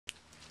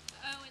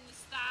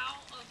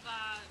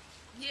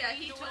Yeah,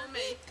 he told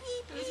me.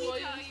 This is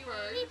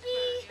Williamsburg.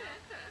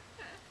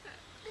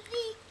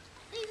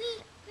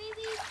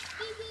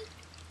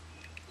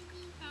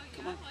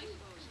 Come on.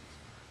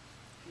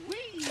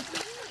 Wee!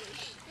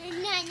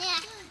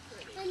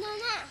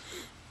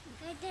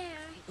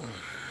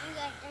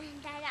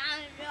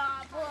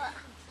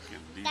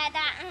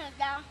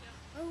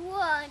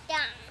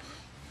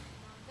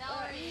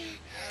 Valerie,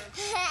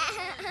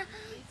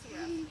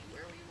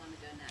 where we want to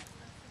go next?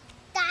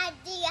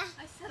 Daddy.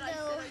 I said I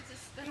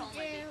just spent all my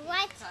vacation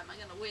time. I'm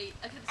gonna wait.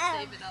 I can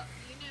save it up.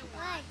 You know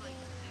what?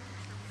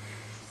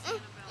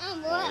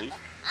 What?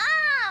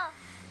 Oh!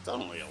 It's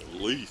only a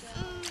leaf.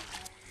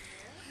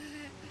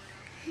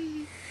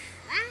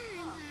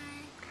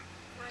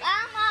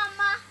 Bye,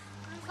 Mama.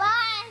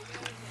 Bye.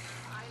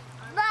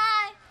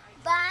 Bye.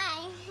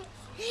 Bye.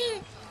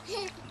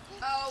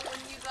 Oh, when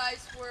you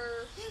guys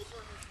were...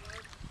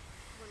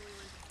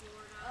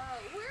 Oh,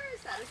 where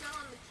is that? Is that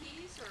on the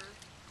Keys or...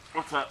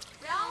 What's that?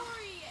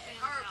 Valerie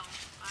or...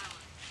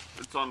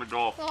 It's on the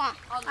Gulf. On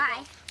the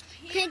Bye.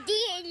 Check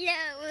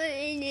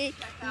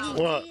out.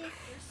 What? There's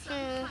some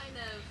kind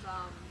of,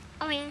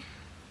 Oh, yeah.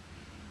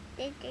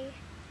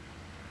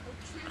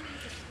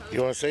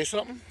 You want to say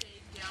something?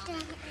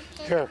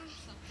 Here.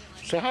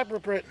 Say hi,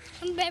 Britt.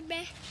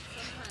 Baby.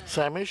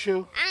 Say I miss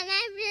you. I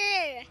love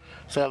you.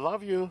 Say I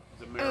love you.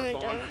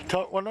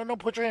 Tell, well, no,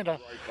 put your hand down.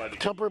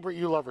 Tell Britt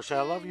you love her. Say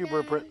I love you,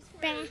 Britt.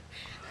 I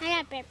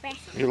love Baby.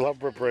 You love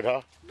Britt,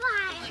 huh?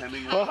 Bye.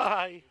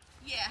 Bye.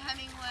 Yeah,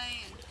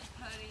 Hemingway and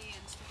Cody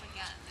and stuff like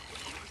that. And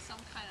there was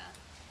some kind of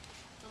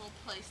little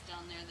place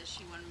down there that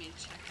she wanted me to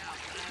check out.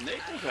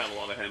 Naples had a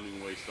lot of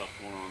Hemingway stuff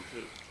going on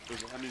too.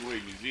 There's a Hemingway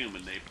museum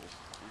in Naples.